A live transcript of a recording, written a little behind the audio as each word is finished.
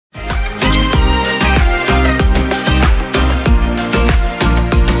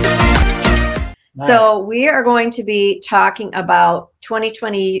So we are going to be talking about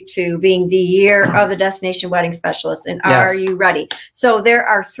 2022 being the year of the Destination Wedding Specialist. And are you ready? So there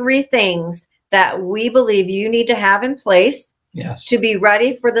are 3 things that we believe you need to have in place to be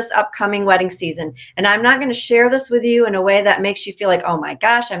ready for this upcoming wedding season. And I'm not going to share this with you in a way that makes you feel like, oh my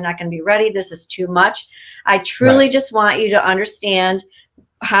gosh, I'm not going to be ready. This is too much. I truly just want you to understand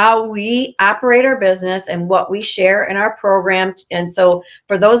how we operate our business and what we share in our program. And so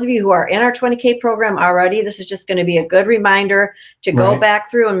for those of you who are in our 20K program already, this is just going to be a good reminder to go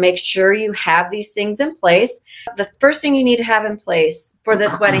back through and make sure you have these things in place. The first thing you need to have in place for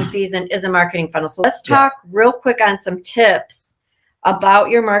this wedding season is a marketing funnel. So let's talk real quick on some tips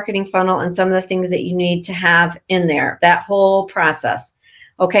about your marketing funnel and some of the things that you need to have in there, that whole process.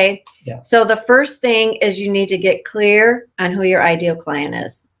 Okay. So the first thing is you need to get clear on who your ideal client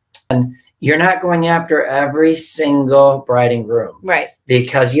is. And you're not going after every single bride and groom.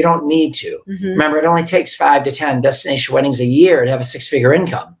 Because you don't need to. Remember, it only takes 5 to 10 destination weddings a year to have a 6-figure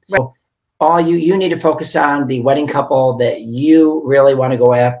income. So all you need to focus on the wedding couple that you really want to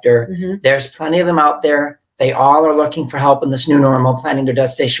go after. There's plenty of them out there. They all are looking for help in this new normal, planning their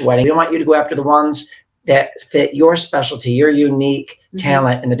destination wedding. We want you to go after the ones that fit your specialty, your unique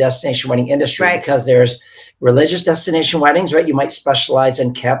talent in the destination wedding industry, because there's religious destination weddings, right? You might specialize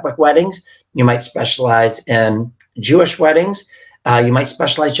in Catholic weddings. You might specialize in Jewish weddings. You might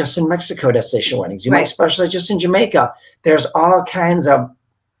specialize just in Mexico destination weddings. You might specialize just in Jamaica. There's all kinds of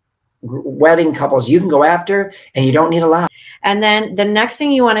wedding couples you can go after, and you don't need a lot. And then the next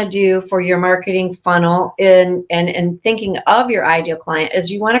thing you want to do for your marketing funnel in thinking of your ideal client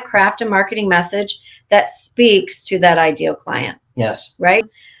is you want to craft a marketing message that speaks to that ideal client. Right?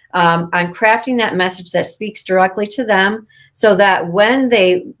 I'm crafting that message that speaks directly to them so that when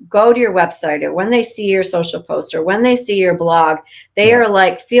they go to your website or when they see your social post or when they see your blog, they are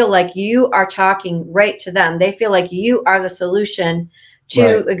like, feel like you are talking right to them. They feel like you are the solution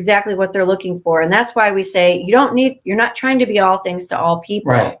to exactly what they're looking for. And that's why we say you're not trying to be all things to all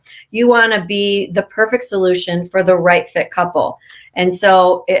people. You want to be the perfect solution for the right fit couple. And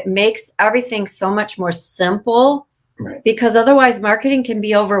so it makes everything so much more simple, because otherwise marketing can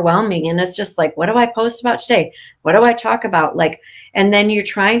be overwhelming. And it's just like, what do I post about today? What do I talk about? And then you're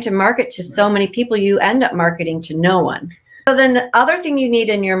trying to market to so many people, you end up marketing to no one. So then the other thing you need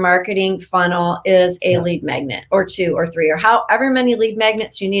in your marketing funnel is a lead magnet, or 2 or 3, or however many lead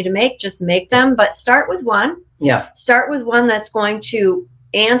magnets you need to make, just make them, but start with one. Start with one that's going to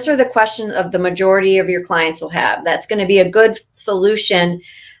answer the question of the majority of your clients will have. That's going to be a good solution,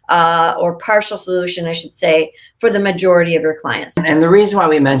 or partial solution, I should say, for the majority of your clients. And the reason why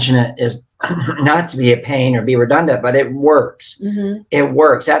we mention it is not to be a pain or be redundant, but it works. It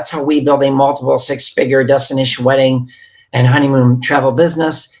works. That's how we build a multiple 6-figure destination wedding and honeymoon travel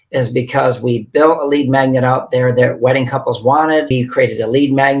business, is because we built a lead magnet out there that wedding couples wanted. We created a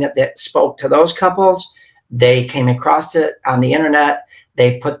lead magnet that spoke to those couples. They came across it on the internet.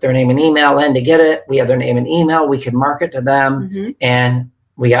 They put their name and email in to get it. We had their name and email. We could market to them, and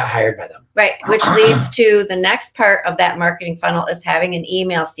we got hired by them. Which leads to the next part of that marketing funnel is having an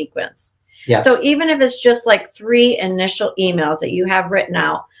email sequence. So even if it's just like 3 initial emails that you have written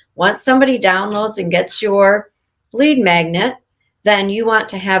out, once somebody downloads and gets your lead magnet, then you want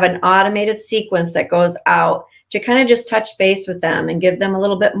to have an automated sequence that goes out to kind of just touch base with them and give them a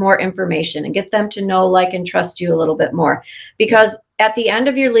little bit more information and get them to know, like, and trust you a little bit more. Because at the end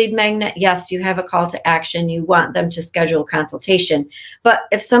of your lead magnet, yes, you have a call to action. You want them to schedule a consultation. But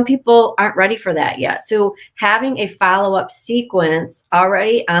if some people aren't ready for that yet, so having a follow-up sequence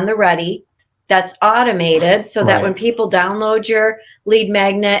already on the ready, that's automated, so that when people download your lead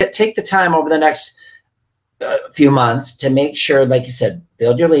magnet. Take the time over the next few months to make sure, like you said,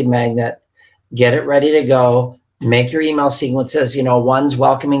 build your lead magnet, get it ready to go, make your email sequences. One's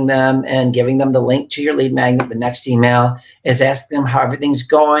welcoming them and giving them the link to your lead magnet. The next email is asking them how everything's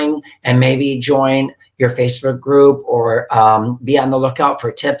going, and maybe join your Facebook group, or be on the lookout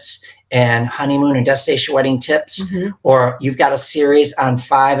for tips and honeymoon and destination wedding tips. Or you've got a series on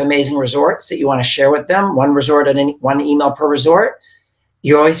 5 amazing resorts that you want to share with them, 1 resort at one email per resort.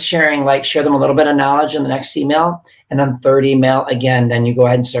 You're always sharing, share them a little bit of knowledge in the next email, and then 3rd email again, then you go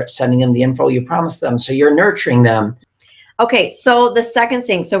ahead and start sending them the info you promised them. So you're nurturing them. Okay. So the second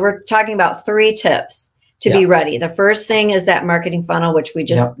thing, so we're talking about 3 tips to be ready. The first thing is that marketing funnel, which we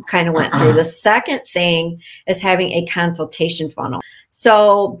just kind of went through. The second thing is having a consultation funnel.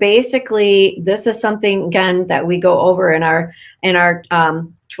 So basically, this is something, again, that we go over in our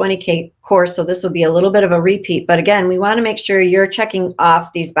 20K course. So this will be a little bit of a repeat. But again, we want to make sure you're checking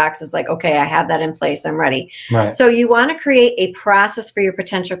off these boxes like, okay, I have that in place. I'm ready. Right. So you want to create a process for your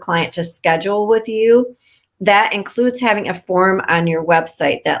potential client to schedule with you. That includes having a form on your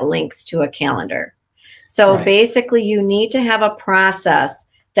website that links to a calendar. So basically, you need to have a process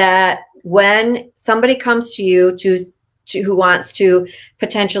that when somebody comes to you who wants to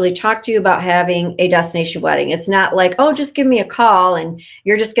potentially talk to you about having a destination wedding, it's not like, oh, just give me a call and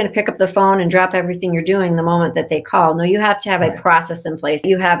you're just going to pick up the phone and drop everything you're doing the moment that they call. No, you have to have a process in place.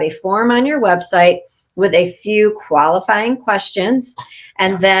 You have a form on your website with a few qualifying questions.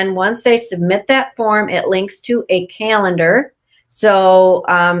 And then once they submit that form, it links to a calendar. So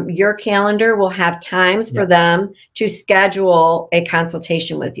your calendar will have times for them to schedule a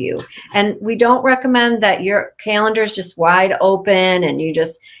consultation with you. And we don't recommend that your calendar is just wide open and you're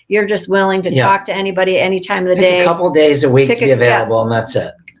just willing to talk to anybody any time of the day. A couple days a week to be available, and that's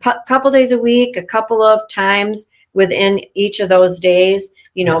it. Couple days a week, a couple of times within each of those days.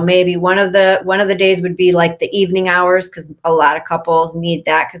 You know, maybe one of the days would be like the evening hours, because a lot of couples need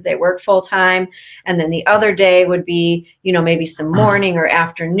that because they work full time. And then the other day would be, you know, maybe some morning or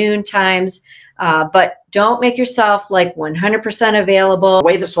afternoon times. But don't make yourself like 100% available. The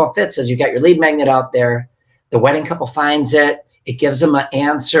way this all fits is you got your lead magnet out there. The wedding couple finds it. It gives them an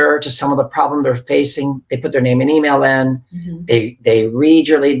answer to some of the problem they're facing. They put their name and email in. They read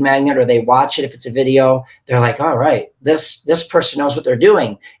your lead magnet, or they watch it if it's a video. They're like, all right, this person knows what they're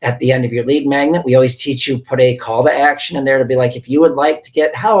doing. At the end of your lead magnet, we always teach you, put a call to action in there to be like, if you would like to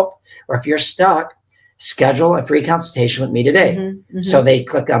get help, or if you're stuck, schedule a free consultation with me today. So they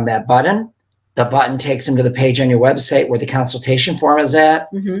click on that button. The button takes them to the page on your website where the consultation form is at.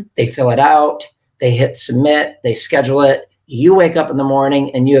 They fill it out. They hit submit. They schedule it. You wake up in the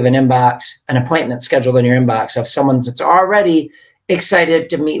morning and you have an appointment scheduled in your inbox of someone that's already excited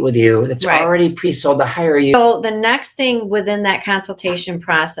to meet with you, that's already pre-sold to hire you. So the next thing within that consultation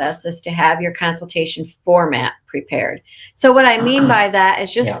process is to have your consultation format prepared. So what I mean by that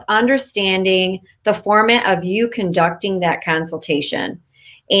is just understanding the format of you conducting that consultation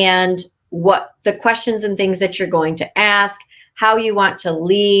and what the questions and things that you're going to ask, how you want to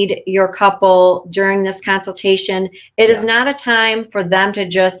lead your couple during this consultation. It is not a time for them to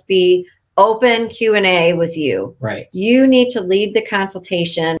just be open Q&A with you. You need to lead the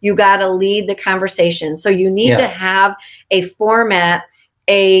consultation. You got to lead the conversation. So you need to have a format,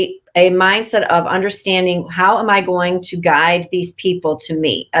 a mindset of understanding, how am I going to guide these people to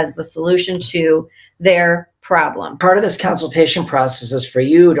me as the solution to their problem. Part of this consultation process is for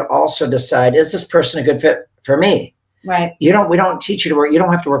you to also decide, is this person a good fit for me? We don't teach you to work. You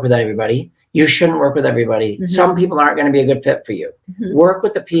don't have to work with everybody. You shouldn't work with everybody. Some people aren't going to be a good fit for you. Work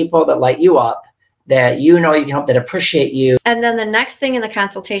with the people that light you up, that you know you can help, that appreciate you. And then the next thing in the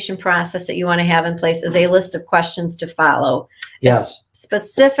consultation process that you want to have in place is a list of questions to follow.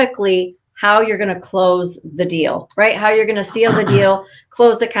 Specifically, how you're going to close the deal, how you're going to seal the deal,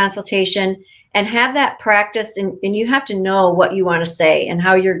 close the consultation, and have that practice. And you have to know what you want to say and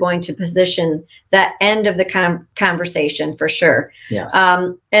how you're going to position that end of the conversation for sure.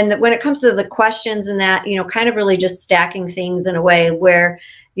 And when it comes to the questions and that, you know, kind of really just stacking things in a way where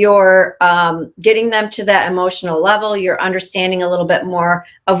you're getting them to that emotional level, you're understanding a little bit more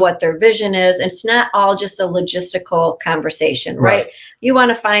of what their vision is. It's not all just a logistical conversation, You want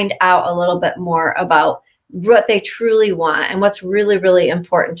to find out a little bit more about what they truly want and what's really, really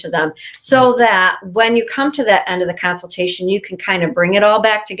important to them, so that when you come to that end of the consultation, you can kind of bring it all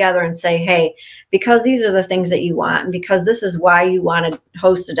back together and say, hey, because these are the things that you want, and because this is why you want to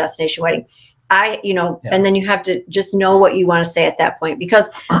host a destination wedding, and then you have to just know what you want to say at that point, because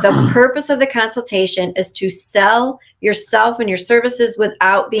the purpose of the consultation is to sell yourself and your services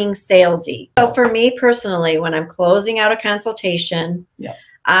without being salesy. So for me personally, when I'm closing out a consultation,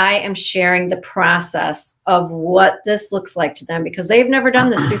 I am sharing the process of what this looks like to them, because they've never done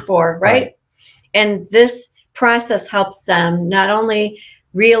this before, And this process helps them not only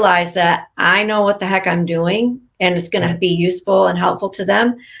realize that I know what the heck I'm doing and it's going to be useful and helpful to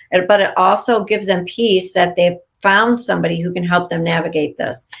them, but it also gives them peace that they've found somebody who can help them navigate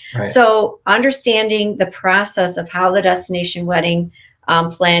this. So understanding the process of how the destination wedding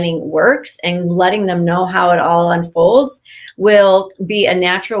planning works and letting them know how it all unfolds will be a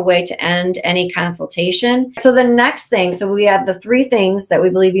natural way to end any consultation. So the next thing, so we have the 3 things that we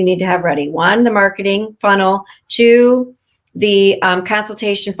believe you need to have ready. 1, the marketing funnel. 2, the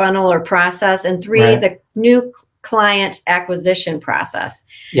consultation funnel or process, and 3, the new client acquisition process.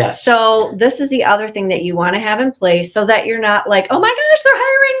 Yes. So this is the other thing that you want to have in place so that you're not like, oh my gosh, they're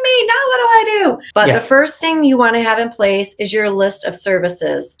hiring me. Now what do I do? But the first thing you want to have in place is your list of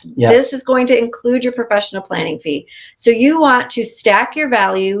services. Yes. This is going to include your professional planning fee. So you want to stack your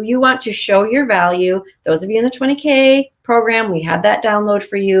value. You want to show your value. Those of you in the 20K program, we have that download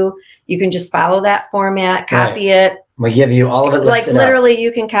for you. You can just follow that format, copy it. We give you all of it listed like literally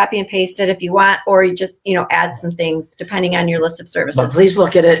you can copy and paste it if you want, or you just, you know, add some things depending on your list of services. But please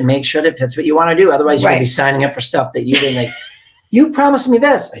look at it and make sure that it fits what you want to do. Otherwise, you're going to be signing up for stuff that you didn't like. You promised me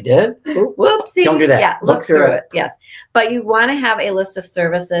this. I did. Whoopsie. Don't do that. Yeah, look through it. Yes. But you want to have a list of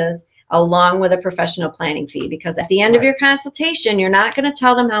services along with a professional planning fee, because at the end of your consultation, you're not going to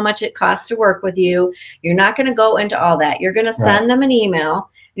tell them how much it costs to work with you. You're not going to go into all that. You're going to send them an email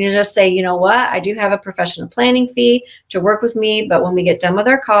and you just say, you know what, I do have a professional planning fee to work with me, but when we get done with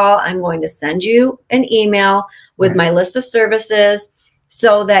our call, I'm going to send you an email with my list of services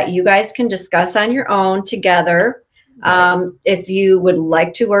so that you guys can discuss on your own together if you would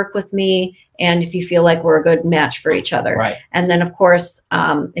like to work with me and if you feel like we're a good match for each other. Right. And then, of course,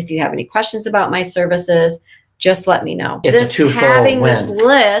 if you have any questions about my services, just let me know. It's a twofold having win. this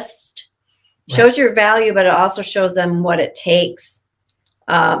list shows your value, but it also shows them what it takes.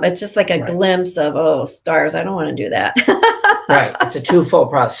 It's just like a glimpse of, oh, stars, I don't want to do that. Right. It's a twofold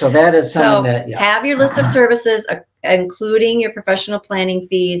process. So that is something that, have your list of services, including your professional planning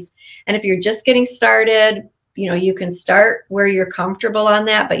fees. And if you're just getting started, you know, you can start where you're comfortable on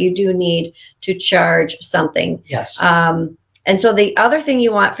that, but you do need to charge something. Yes. And so the other thing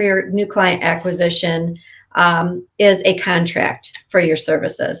you want for your new client acquisition is a contract for your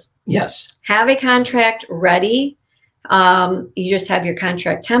services. Yes. Have a contract ready. You just have your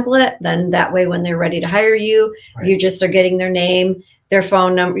contract template. Then that way, when they're ready to hire you, you just are getting their name, their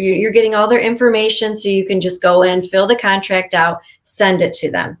phone number. You're getting all their information, so you can just go in, fill the contract out, send it to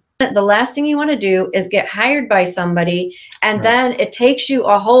them. The last thing you want to do is get hired by somebody, and then it takes you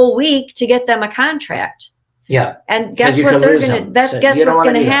a whole week to get them a contract. Yeah. And guess what they're going to, guess what's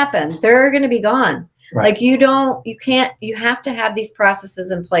going to happen? They're going to be gone. Like you have to have these processes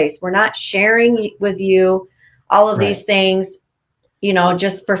in place. We're not sharing with you all of these things, you know,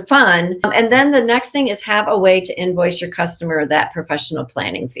 just for fun. And then the next thing is have a way to invoice your customer that professional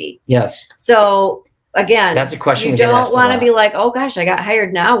planning fee. Yes. So again, that's a question you don't want to be like, oh gosh, I got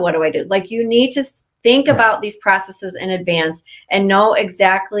hired now. What do I do? Like you need to think about these processes in advance and know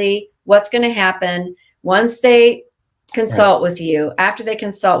exactly what's going to happen once they consult with you. After they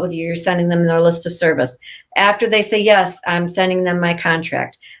consult with you, you're sending them their list of service. After they say, yes, I'm sending them my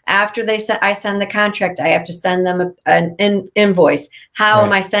contract. After they say, I send the contract, I have to send them an invoice. How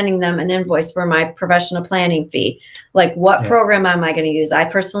am I sending them an invoice for my professional planning fee? Like what program am I going to use? I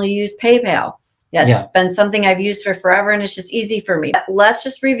personally use PayPal. It's been something I've used for forever, and it's just easy for me. But let's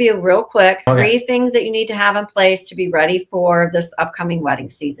just review real quick 3 things that you need to have in place to be ready for this upcoming wedding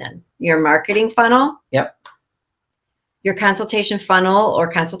season. Your marketing funnel. Yep. Your consultation funnel or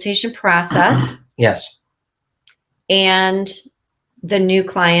consultation process. Yes. And the new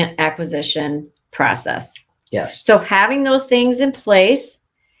client acquisition process. Yes. So having those things in place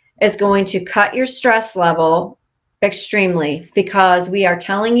is going to cut your stress level extremely, because we are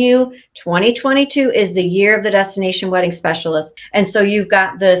telling you 2022 is the year of the destination wedding specialist. And so you've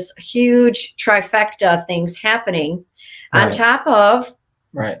got this huge trifecta of things happening on top of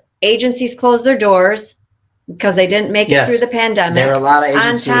agencies close their doors because they didn't make it through the pandemic. There are a lot of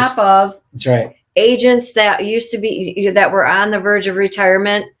agencies. On top of that's agents that used to be, that were on the verge of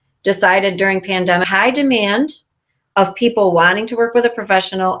retirement, decided during pandemic, high demand of people wanting to work with a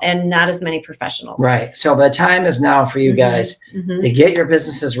professional and not as many professionals. Right. So the time is now for you guys to get your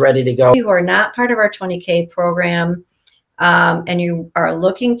businesses ready to go. You are not part of our 20K program and you are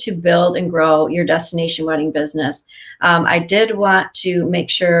looking to build and grow your destination wedding business. I did want to make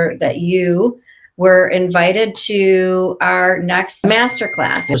sure that you were invited to our next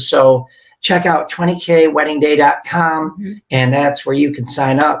masterclass. So check out 20kweddingday.com and that's where you can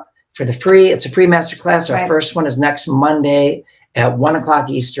sign up for the free. It's a free masterclass. Our first one is next Monday at 1 o'clock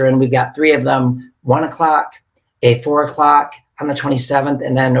Eastern. We've got 3 of them, 1 o'clock, a 4 o'clock on the 27th,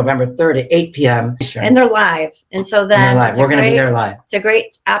 and then November 3rd at 8 p.m. Eastern. And they're live. And so then we're going to be there live. It's a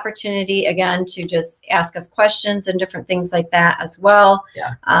great opportunity, again, to just ask us questions and different things like that as well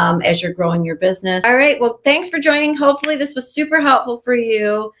as you're growing your business. All right. Well, thanks for joining. Hopefully this was super helpful for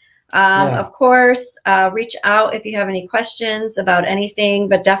you. Of course, reach out if you have any questions about anything,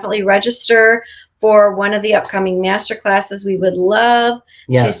 but definitely register for one of the upcoming master classes. We would love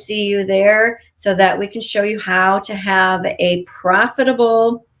to see you there so that we can show you how to have a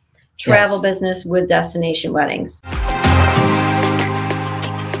profitable travel business with destination weddings.